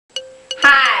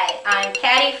I'm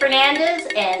Patty Fernandez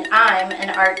and I'm an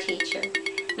art teacher.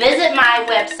 Visit my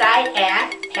website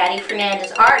at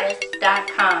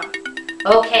pattyfernandezartist.com.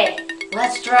 Okay,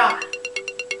 let's draw.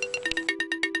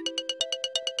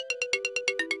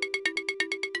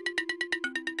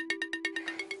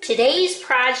 Today's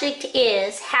project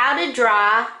is how to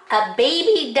draw a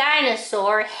baby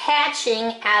dinosaur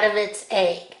hatching out of its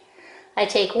egg. I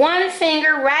take one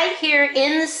finger right here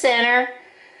in the center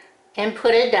and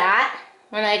put a dot.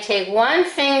 And I take one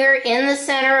finger in the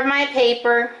center of my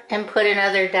paper and put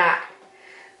another dot.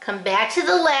 Come back to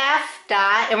the left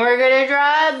dot and we're going to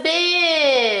draw a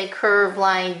big curved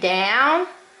line down,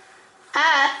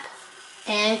 up,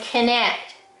 and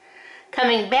connect.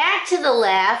 Coming back to the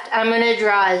left, I'm going to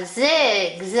draw a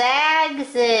zigzag,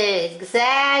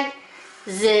 zigzag,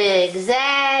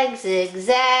 zigzag,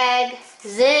 zigzag,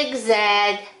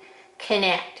 zigzag,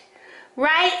 connect.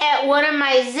 Right at one of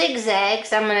my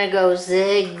zigzags, I'm going to go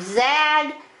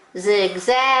zigzag,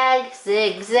 zigzag,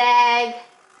 zigzag,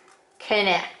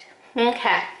 connect.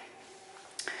 Okay.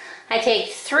 I take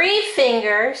 3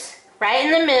 fingers right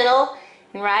in the middle,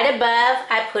 and right above,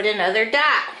 I put another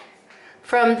dot.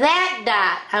 From that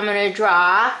dot, I'm going to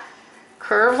draw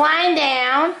curved line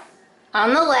down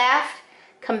on the left,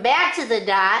 come back to the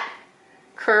dot,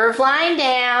 curved line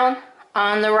down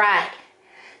on the right.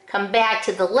 Come back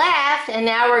to the left, and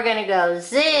now we're going to go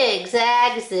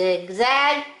zigzag,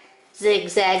 zigzag,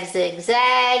 zigzag,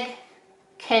 zigzag,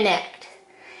 connect.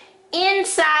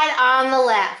 Inside on the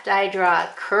left, I draw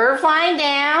a curved line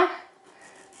down,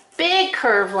 big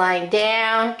curved line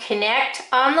down, connect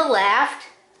on the left.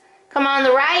 Come on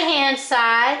the right hand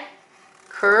side,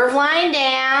 curved line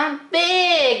down,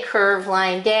 big curved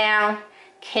line down,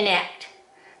 connect.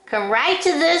 Come right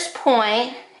to this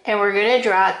point and we're going to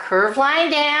draw a curved line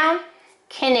down,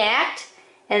 connect,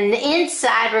 and the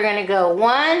inside we're going to go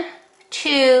 1,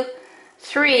 2,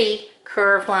 3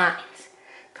 curved lines.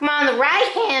 Come on the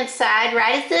right hand side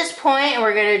right at this point and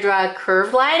we're going to draw a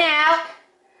curved line out,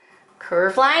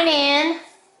 curved line in,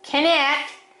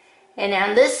 connect, and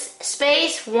on this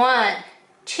space, 1,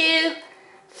 2,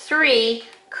 3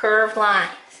 curved lines.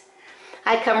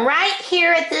 I come right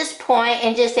here at this point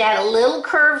and just add a little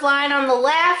curved line on the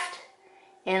left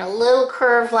and a little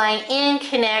curved line in,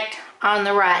 connect on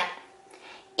the right.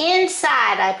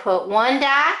 Inside, I put 1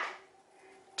 dot,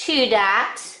 2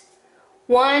 dots,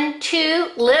 1,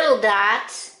 2 little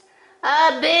dots,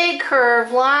 a big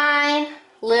curved line,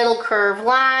 little curved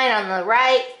line on the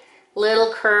right,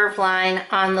 little curved line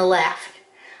on the left.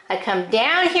 I come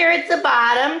down here at the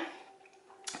bottom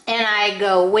and I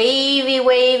go wavy,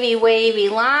 wavy, wavy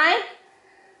line,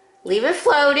 leave it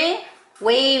floating,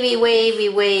 wavy, wavy,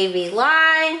 wavy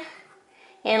line,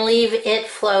 and leave it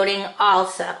floating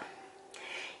also.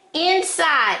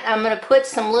 Inside, I'm going to put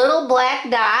some little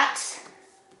black dots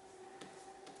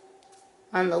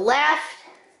on the left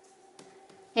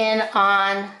and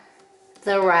on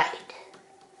the right.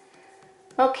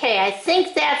 Okay, I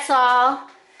think that's all.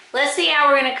 Let's see how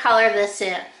we're going to color this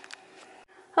in.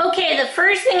 Okay, the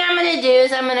first thing I'm going to do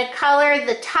is I'm going to color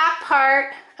the top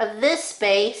part of this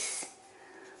space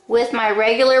with my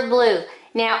regular blue.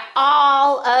 Now,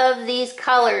 all of these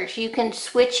colors, you can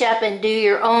switch up and do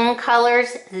your own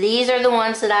colors. These are the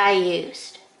ones that I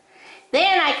used.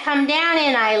 Then I come down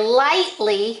and I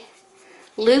lightly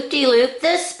loop-de-loop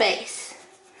this space.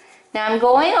 Now I'm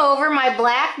going over my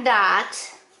black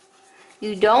dots.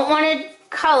 You don't want to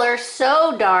color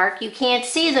so dark you can't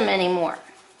see them anymore.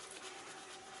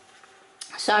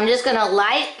 So I'm just going to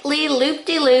lightly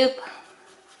loop-de-loop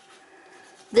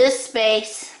this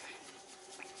space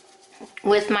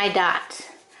with my dots.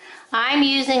 I'm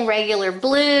using regular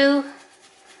blue.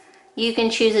 You can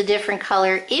choose a different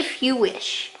color if you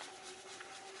wish.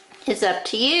 It's up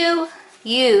to you.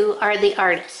 You are the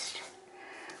artist.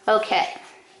 Okay.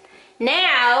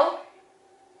 Now,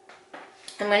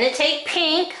 I'm going to take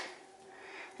pink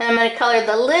and I'm going to color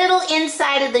the little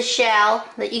inside of the shell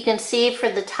that you can see for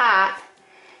the top,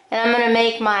 and I'm going to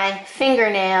make my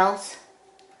fingernails,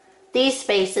 these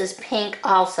spaces, pink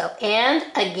also. And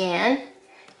again,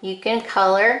 you can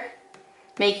color,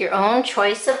 make your own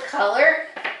choice of color.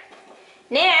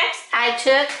 Next, I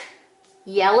took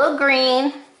yellow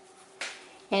green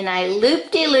and I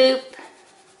loop-de-loop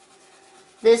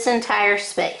this entire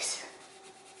space.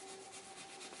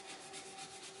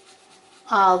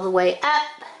 All the way up,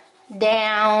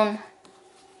 down,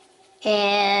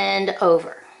 and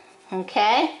over.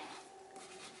 Okay?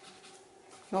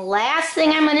 The last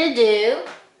thing I'm going to do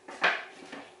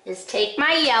is take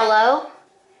my yellow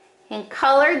and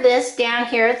color this down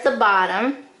here at the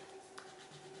bottom,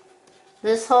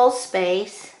 this whole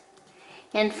space,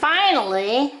 and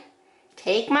finally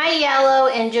take my yellow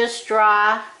and just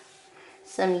draw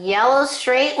some yellow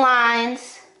straight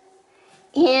lines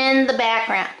in the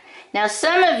background. Now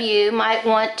some of you might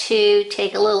want to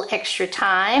take a little extra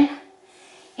time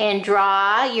and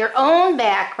draw your own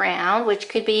background, which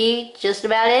could be just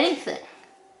about anything.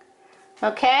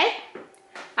 Okay?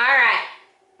 Alright.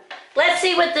 Let's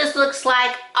see what this looks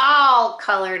like all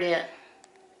colored in.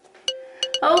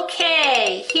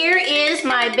 Okay, here is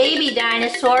my baby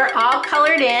dinosaur all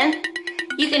colored in.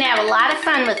 You can have a lot of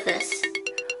fun with this.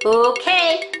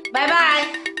 Okay,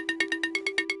 bye-bye.